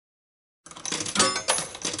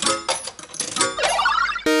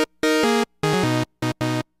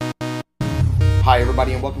Hi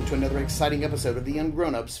everybody and welcome to another exciting episode of the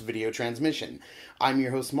Ungrownups video transmission. I'm your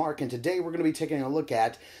host Mark, and today we're going to be taking a look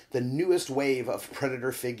at the newest wave of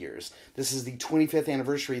Predator figures. This is the 25th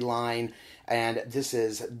anniversary line, and this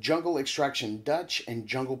is Jungle Extraction Dutch and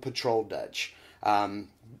Jungle Patrol Dutch.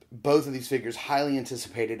 Both of these figures highly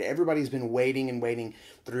anticipated. Everybody's been waiting and waiting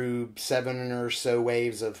through 7 or so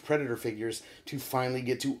waves of Predator figures to finally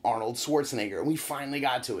get to Arnold Schwarzenegger, and we finally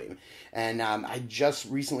got to him. And I just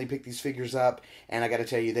recently picked these figures up, and I got to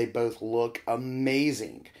tell you, they both look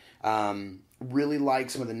amazing. Really like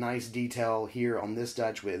some of the nice detail here on this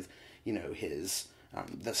Dutch with, you know, his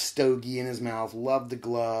the stogie in his mouth. Love the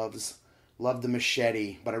gloves. Love the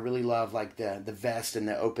machete, but I really love like the vest and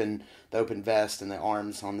the open vest and the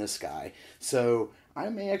arms on this guy. So I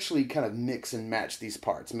may actually kind of mix and match these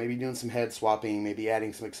parts. Maybe doing some head swapping, maybe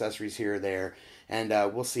adding some accessories here or there, and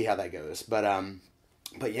we'll see how that goes. But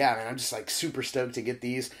yeah, man, I'm just like super stoked to get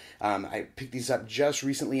these. I picked these up just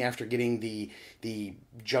recently after getting the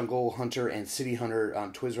Jungle Hunter and City Hunter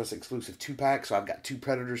Toys R Us exclusive 2-pack. So I've got 2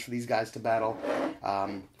 Predators for these guys to battle.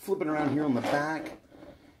 Flipping around here on the back,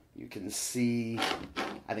 you can see,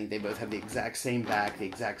 I think they both have the exact same back, the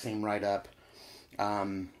exact same write-up.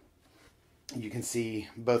 You can see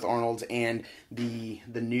both Arnold's and the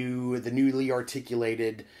newly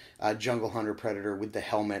articulated Jungle Hunter Predator with the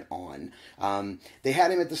helmet on. They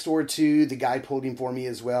had him at the store too. The guy pulled him for me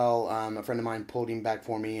as well. A friend of mine pulled him back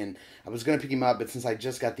for me, and I was going to pick him up, but since I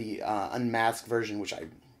just got the unmasked version, which I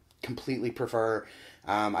completely prefer,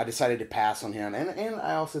 I decided to pass on him. And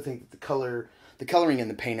I also think that the coloring and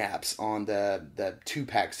the paint apps on the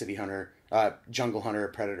 2-pack City Hunter, Jungle Hunter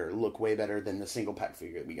Predator look way better than the single-pack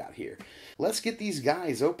figure that we got here. Let's get these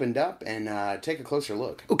guys opened up and take a closer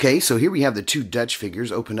look. Okay, so here we have the 2 Dutch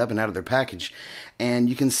figures opened up and out of their package. And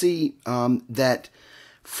you can see that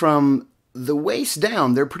from the waist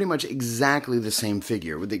down, they're pretty much exactly the same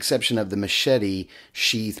figure, with the exception of the machete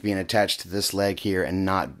sheath being attached to this leg here and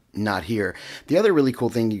not here. The other really cool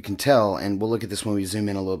thing you can tell, and we'll look at this when we zoom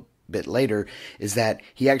in a little bit later, is that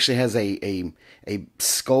he actually has a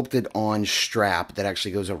sculpted on strap that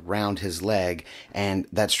actually goes around his leg, and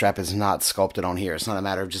that strap is not sculpted on here. It's not a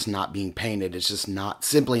matter of just not being painted, it's just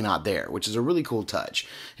simply not there, which is a really cool touch.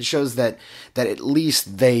 It shows that at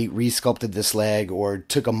least they resculpted this leg or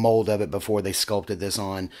took a mold of it before they sculpted this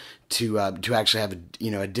on to actually have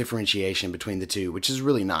a differentiation between the two, which is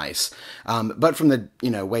really nice. But from the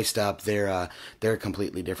waist up, they're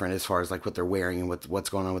completely different as far as like what they're wearing and what's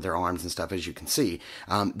going on with their arms and stuff, as you can see.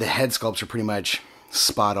 The head sculpts are pretty much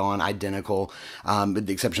spot on, identical, with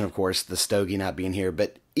the exception, of course, the stogie not being here.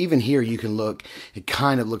 But even here, you can look, it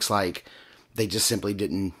kind of looks like they just simply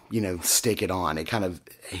didn't, stick it on. It kind of,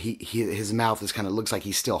 his mouth is kind of, looks like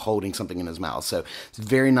he's still holding something in his mouth. So it's a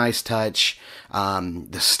very nice touch.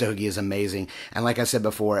 The stogie is amazing. And like I said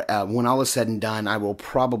before, when all is said and done, I will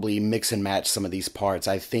probably mix and match some of these parts.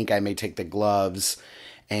 I think I may take the gloves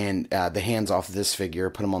and the hands off this figure,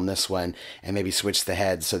 put them on this one, and maybe switch the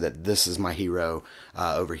head so that this is my hero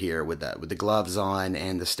over here with the gloves on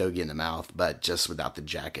and the stogie in the mouth, but just without the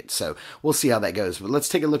jacket. So we'll see how that goes. But let's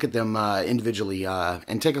take a look at them individually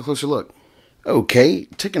and take a closer look. Okay,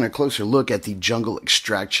 taking a closer look at the Jungle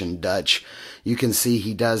Extraction Dutch, you can see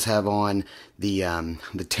he does have on the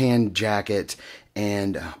tan jacket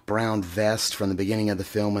and brown vest from the beginning of the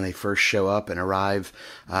film when they first show up and arrive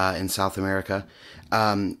in South America.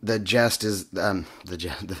 The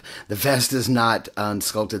vest is not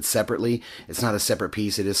sculpted separately. It's not a separate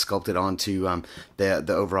piece. It is sculpted onto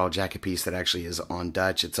the overall jacket piece that actually is on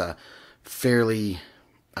Dutch. It's a fairly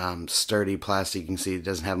sturdy plastic. You can see it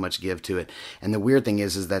doesn't have much give to it. And the weird thing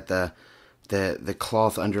is that the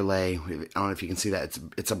cloth underlay, I don't know if you can see that,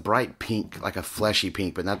 it's a bright pink, like a fleshy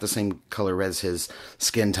pink, but not the same color as his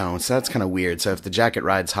skin tone. So that's kind of weird. So if the jacket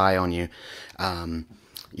rides high on you,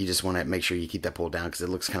 you just want to make sure you keep that pulled down because it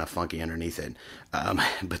looks kind of funky underneath it.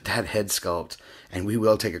 But that head sculpt, and we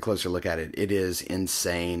will take a closer look at it, it is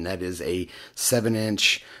insane. That is a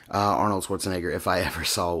 7-inch Arnold Schwarzenegger if I ever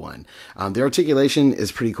saw one. The articulation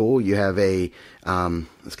is pretty cool. You have a,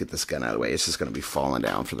 let's get this gun out of the way. It's just going to be falling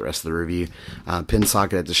down for the rest of the review. Pin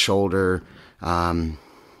socket at the shoulder, pin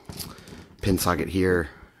socket here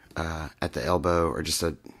at the elbow, or just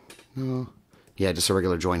a, just a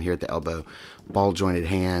regular joint here at the elbow. Ball jointed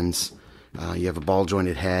hands. You have a ball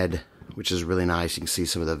jointed head, which is really nice. You can see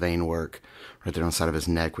some of the vein work right there on the side of his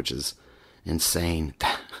neck, which is insane.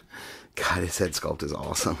 God, his head sculpt is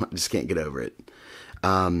awesome. I just can't get over it.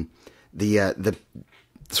 The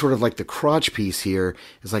sort of like the crotch piece here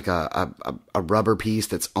is like a rubber piece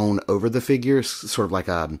that's on over the figure, sort of like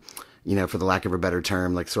a you know, for the lack of a better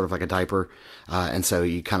term, like sort of like a diaper. And so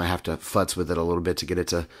you kind of have to futz with it a little bit to get it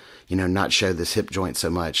to, you know, not show this hip joint so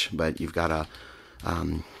much. But you've got a,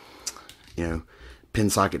 you know, pin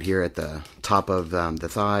socket here at the top of the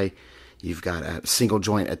thigh. You've got a single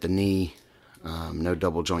joint at the knee, no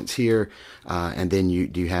double joints here. And then you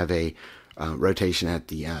do have a rotation at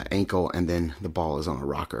the ankle, and then the ball is on a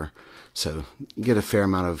rocker. So you get a fair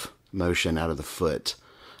amount of motion out of the foot,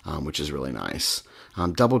 which is really nice.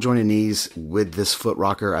 Double jointed knees with this foot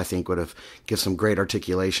rocker, I think, would have given some great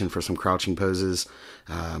articulation for some crouching poses.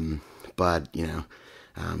 But, you know,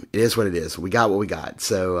 it is what it is. We got what we got.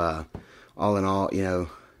 So, all in all, you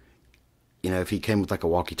know, if he came with like a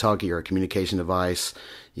walkie-talkie or a communication device,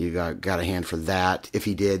 you got a hand for that. If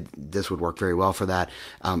he did, this would work very well for that.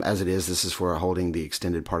 As it is, this is for holding the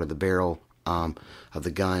extended part of the barrel of the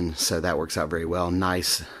gun, so that works out very well.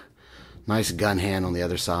 Nice gun hand on the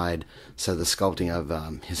other side, so the sculpting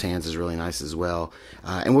of his hands is really nice as well.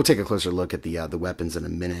 And we'll take a closer look at the weapons in a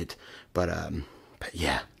minute, but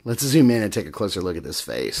yeah, let's zoom in and take a closer look at this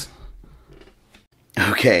face.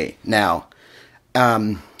 Okay, now,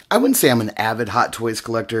 I wouldn't say I'm an avid Hot Toys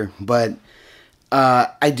collector, but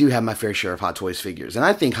I do have my fair share of Hot Toys figures. And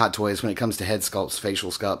I think Hot Toys, when it comes to head sculpts,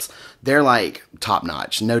 facial sculpts, they're like top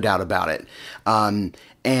notch, no doubt about it.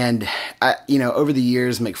 And you know, over the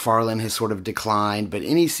years, McFarlane has sort of declined, but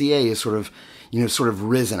NECA has sort of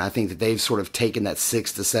risen. I think that they've sort of taken that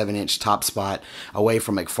 6 to 7 inch top spot away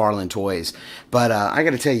from McFarlane Toys. But I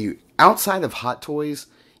got to tell you, outside of Hot Toys,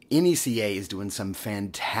 NECA is doing some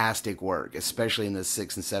fantastic work, especially in the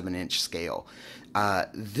 6 and 7 inch scale.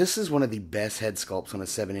 This is one of the best head sculpts on a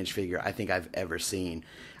 7 inch figure I think I've ever seen.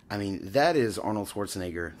 I mean, that is Arnold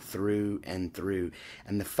Schwarzenegger through and through.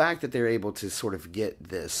 And the fact that they're able to sort of get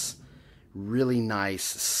this really nice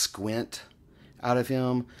squint out of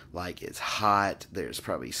him, like it's hot, there's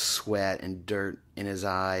probably sweat and dirt in his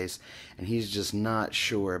eyes, and he's just not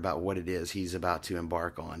sure about what it is he's about to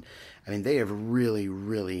embark on. I mean, they have really,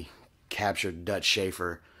 really captured Dutch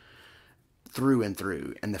Schaefer through and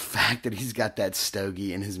through, and the fact that he's got that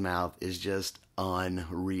stogie in his mouth is just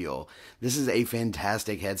unreal. This is a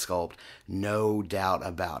fantastic head sculpt, no doubt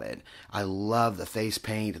about it. I love the face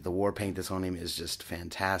paint. The war paint that's on him is just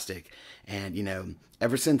fantastic. And, you know,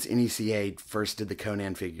 ever since NECA first did the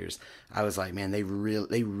Conan figures, I was like, man, they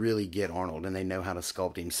really get Arnold, and they know how to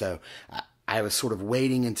sculpt him. So I was sort of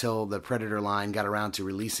waiting until the Predator line got around to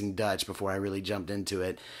releasing Dutch before I really jumped into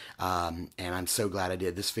it, and I'm so glad I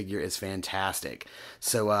did. This figure is fantastic.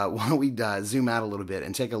 So why don't we zoom out a little bit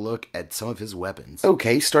and take a look at some of his weapons.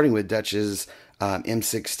 Okay, starting with Dutch's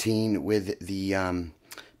M16 with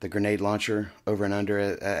the grenade launcher over and under,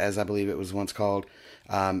 as I believe it was once called.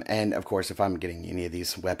 And of course, if I'm getting any of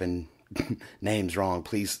these weapon names wrong,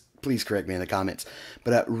 please correct me in the comments.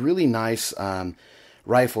 But a really nice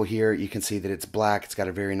rifle here. You can see that it's black. It's got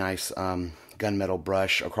a very nice gunmetal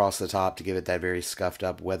brush across the top to give it that very scuffed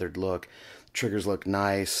up, weathered look. Triggers look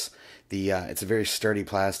nice. It's a very sturdy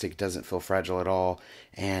plastic. It doesn't feel fragile at all,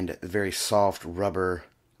 and a very soft rubber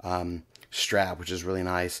strap, which is really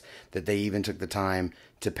nice. That they even took the time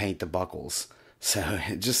to paint the buckles, so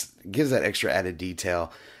it just gives that extra added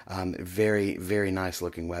detail. Very, very nice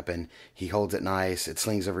looking weapon. He holds it nice. It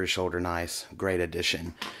slings over his shoulder nice. Great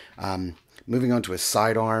addition. Moving on to his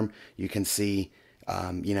sidearm, you can see,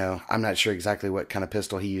 you know, I'm not sure exactly what kind of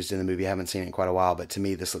pistol he used in the movie. I haven't seen it in quite a while, but to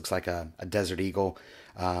me, this looks like a Desert Eagle.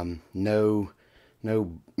 No,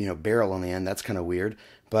 you know, barrel on the end. That's kind of weird,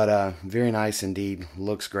 but very nice indeed.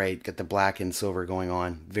 Looks great. Got the black and silver going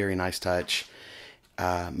on. Very nice touch.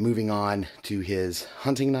 Moving on to his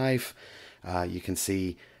hunting knife, you can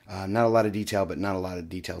see not a lot of detail, but not a lot of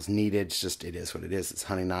details needed. It's just, it is what it is. It's a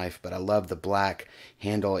hunting knife, but I love the black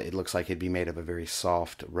handle. It looks like it'd be made of a very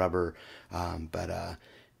soft rubber, but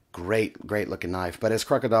great looking knife. But as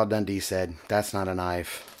Crocodile Dundee said, that's not a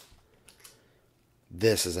knife.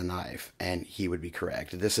 This is a knife, and he would be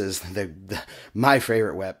correct. This is my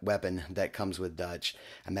favorite weapon that comes with Dutch,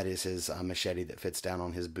 and that is his machete that fits down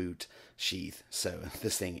on his boot sheath. So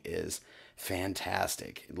this thing is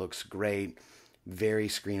fantastic. It looks great. Very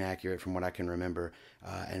screen accurate from what I can remember,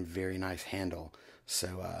 and very nice handle.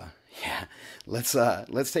 So yeah, let's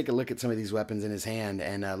take a look at some of these weapons in his hand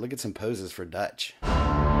and look at some poses for Dutch.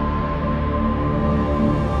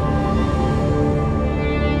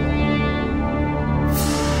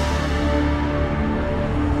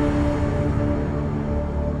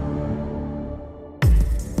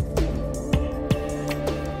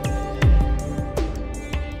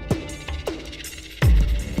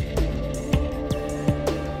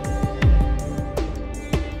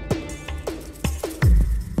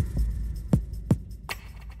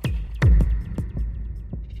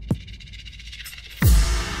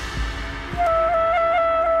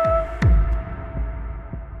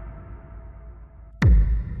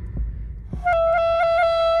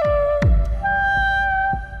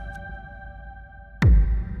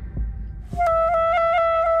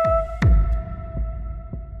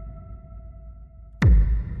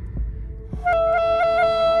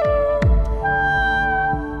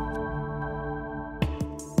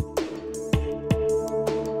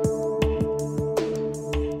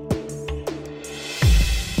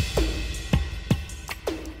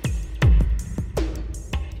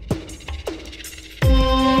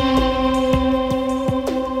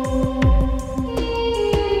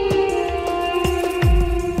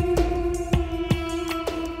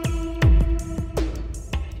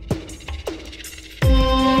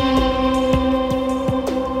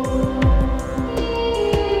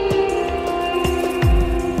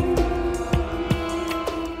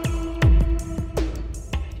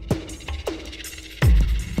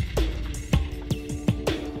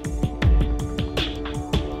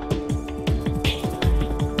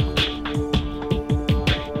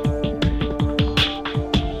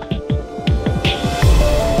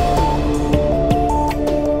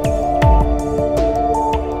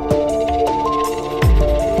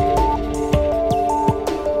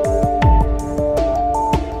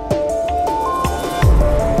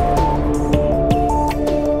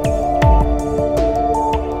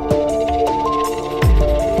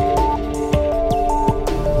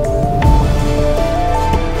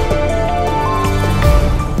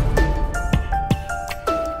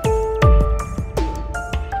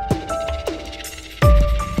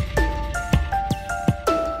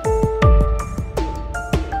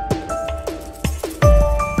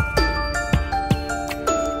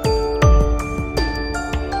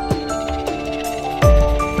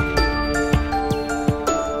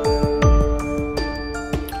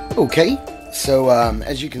 Okay, so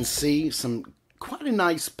as you can see, some quite a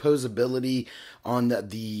nice posability on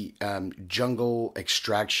the Jungle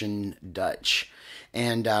Extraction Dutch.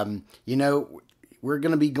 And, you know, we're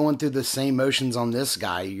going to be going through the same motions on this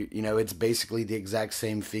guy. You know, it's basically the exact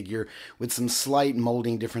same figure with some slight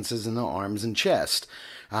molding differences in the arms and chest.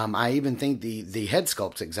 I even think the head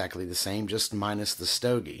sculpt's exactly the same, just minus the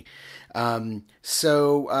stogie. You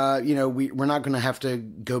know, we're not going to have to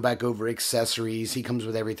go back over accessories. He comes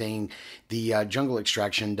with everything the Jungle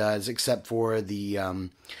Extraction does, except for the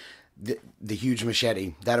huge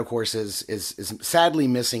machete. That, of course, is sadly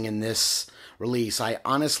missing in this release. I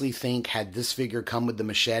honestly think had this figure come with the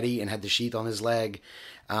machete and had the sheath on his leg,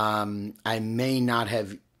 I may not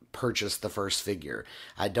have purchased the first figure.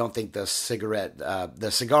 I don't think the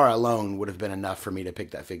cigar alone would have been enough for me to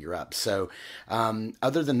pick that figure up. So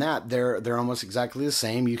other than that, they're almost exactly the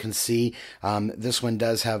same. You can see this one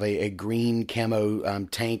does have a green camo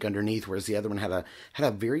tank underneath, whereas the other one had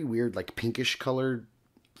a very weird, like, pinkish colored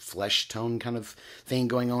flesh tone kind of thing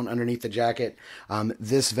going on underneath the jacket.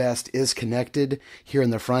 This vest is connected here in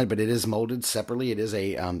the front, but it is molded separately. It is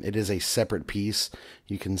a separate piece,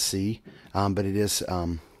 you can see, but it is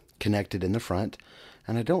connected in the front.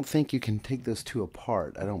 And I don't think you can take those two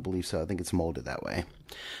apart. I don't believe so. I think it's molded that way.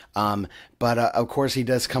 But of course, he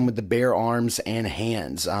does come with the bare arms and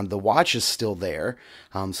hands. The watch is still there,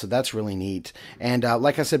 so that's really neat. And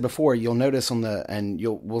like I said before, you'll notice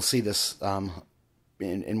we'll see this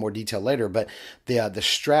in more detail later, but the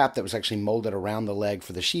strap that was actually molded around the leg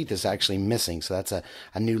for the sheath is actually missing. So that's a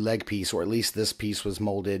new leg piece, or at least this piece was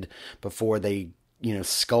molded before they, you know,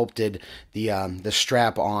 sculpted the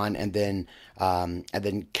strap on and then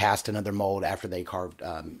cast another mold after they carved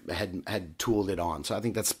had tooled it on. So I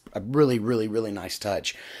think that's a really, really, really nice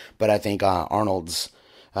touch. But I think Arnold's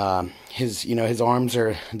his arms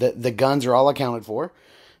are the guns are all accounted for.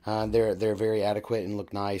 They're very adequate and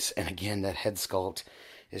look nice. And again, that head sculpt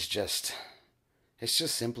is just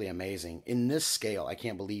simply amazing. In this scale, I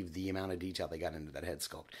can't believe the amount of detail they got into that head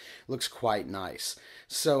sculpt. It looks quite nice.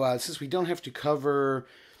 So since we don't have to cover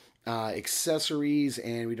accessories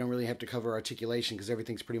and we don't really have to cover articulation because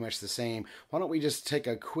everything's pretty much the same, why don't we just take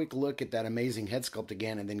a quick look at that amazing head sculpt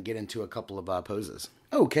again and then get into a couple of poses.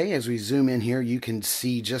 Okay, as we zoom in here, you can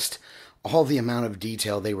see just all the amount of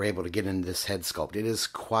detail they were able to get into this head sculpt. It is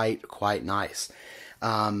quite nice.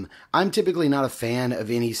 I'm typically not a fan of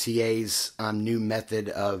NECA's new method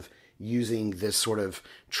of using this sort of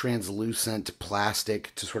translucent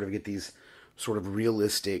plastic to sort of get these sort of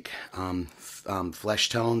realistic flesh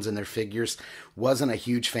tones in their figures. Wasn't a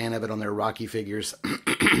huge fan of it on their Rocky figures.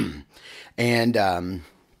 And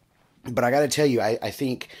but I got to tell you, I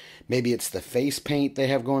think maybe it's the face paint they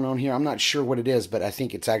have going on here. I'm not sure what it is, but I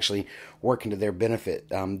think it's actually working to their benefit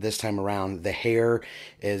this time around. The hair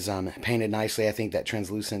is painted nicely. I think that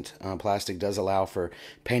translucent plastic does allow for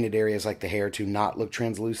painted areas like the hair to not look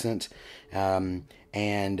translucent. And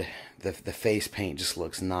the face paint just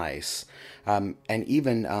looks nice. And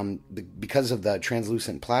even because of the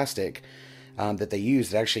translucent plastic that they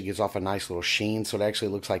use, it actually gives off a nice little sheen, so it actually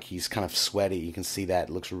looks like he's kind of sweaty. You can see that.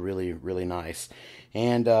 It looks really, really nice.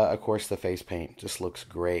 And, of course, the face paint just looks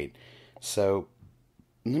great. So,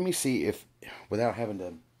 let me see if, without having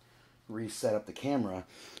to reset up the camera,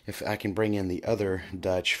 if I can bring in the other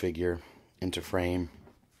Dutch figure into frame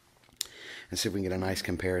and see if we can get a nice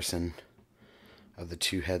comparison of the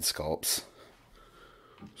two head sculpts,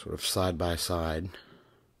 sort of side by side.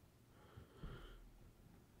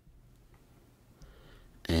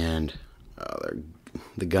 And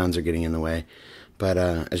the guns are getting in the way. But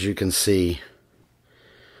as you can see,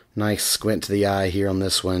 nice squint to the eye here on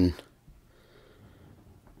this one.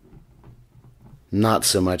 Not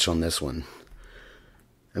so much on this one.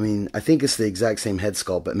 I mean, I think it's the exact same head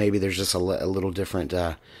sculpt, but maybe there's just a little different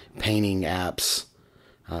painting apps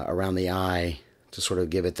around the eye to sort of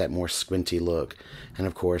give it that more squinty look. And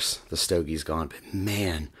of course, the stogie's gone. But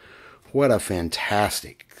man, what a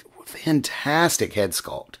fantastic head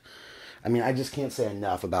sculpt. I mean, I just can't say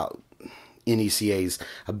enough about NECA's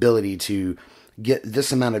ability to get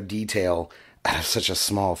this amount of detail out of such a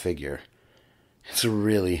small figure. It's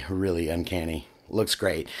really, really uncanny. Looks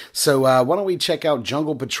great. So why don't we check out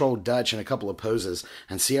Jungle Patrol Dutch in a couple of poses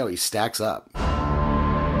and see how he stacks up.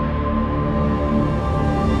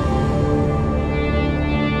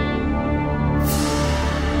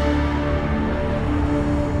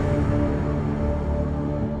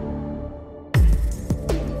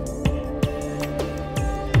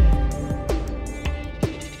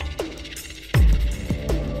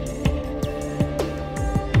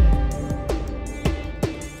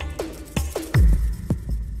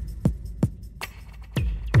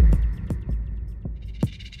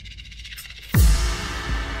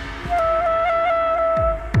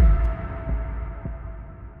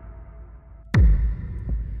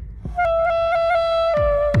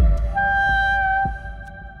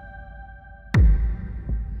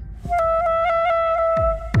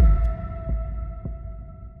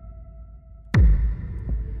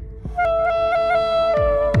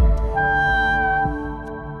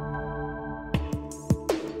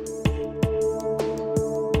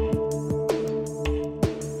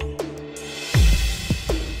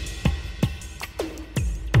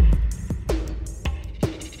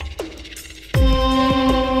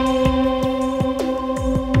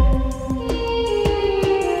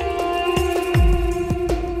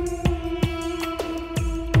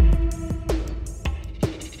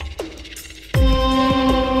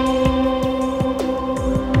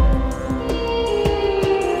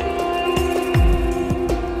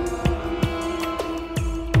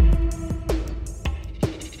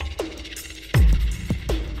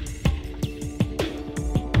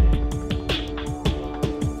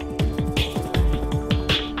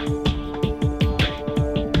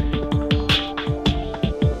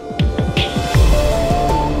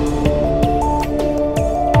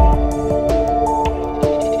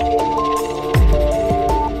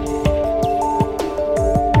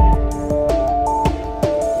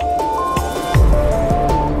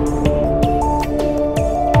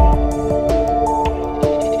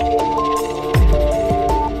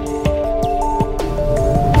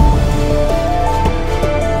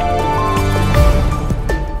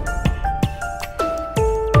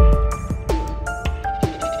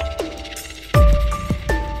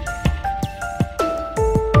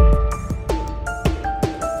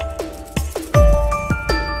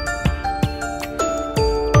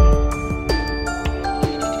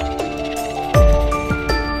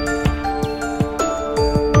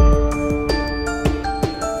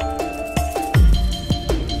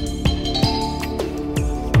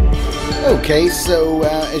 Okay, so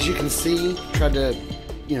as you can see, tried to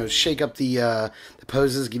shake up the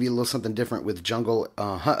poses, give you a little something different with Jungle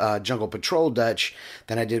Patrol Dutch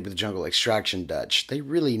than I did with Jungle Extraction Dutch. They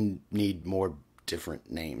really need more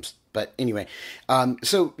different names. But anyway,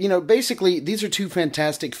 so basically these are two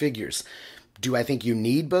fantastic figures. Do I think you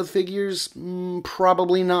need both figures?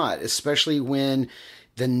 Probably not, especially when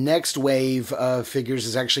the next wave of figures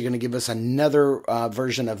is actually going to give us another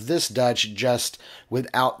version of this Dutch, just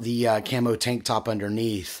without the camo tank top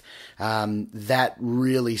underneath. That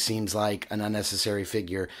really seems like an unnecessary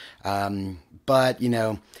figure. But,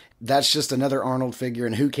 that's just another Arnold figure,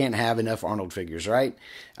 and who can't have enough Arnold figures, right?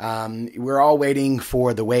 We're all waiting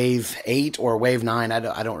for the Wave 8 or Wave 9.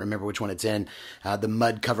 I don't remember which one it's in. The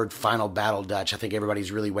mud-covered Final Battle Dutch. I think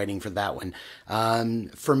everybody's really waiting for that one.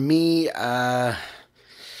 For me,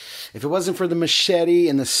 if it wasn't for the machete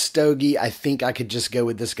and the stogie, I think I could just go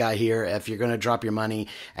with this guy here. If you're going to drop your money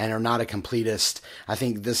and are not a completist, I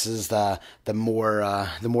think this is the more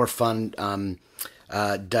fun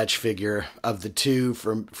Dutch figure of the two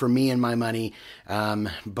for me and my money.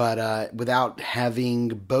 But without having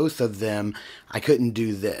both of them, I couldn't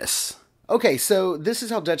do this. Okay, so this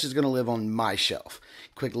is how Dutch is going to live on my shelf.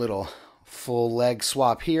 Quick little full leg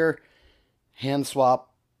swap here, hand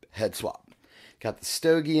swap, head swap. Got the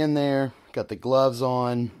stogie in there, got the gloves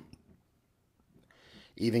on,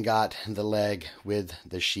 even got the leg with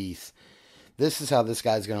the sheath. This is how this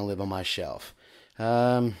guy's going to live on my shelf.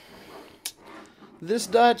 This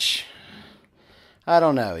Dutch, I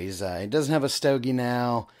don't know. He doesn't have a stogie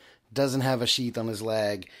now, doesn't have a sheath on his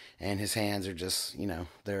leg, and his hands are just,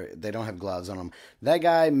 they don't have gloves on them. That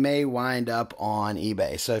guy may wind up on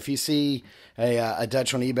eBay. So if you see a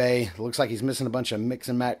Dutch on eBay, looks like he's missing a bunch of mix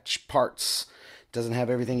and match parts, doesn't have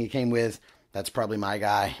everything he came with, that's probably my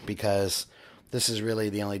guy, because this is really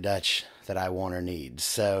the only Dutch that I want or need.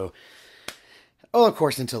 So, of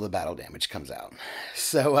course, until the battle damage comes out.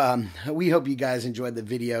 So, we hope you guys enjoyed the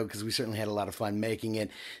video, because we certainly had a lot of fun making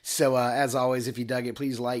it. So, as always, if you dug it,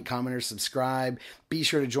 please like, comment, or subscribe. Be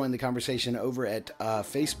sure to join the conversation over at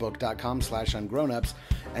facebook.com/ungrownups.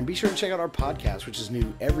 And be sure to check out our podcast, which is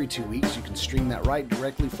new every 2 weeks. You can stream that right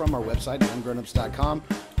directly from our website, ungrownups.com,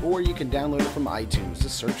 or you can download it from iTunes.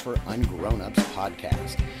 Just search for Ungrownups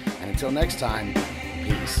Podcast. And until next time,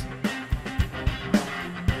 peace.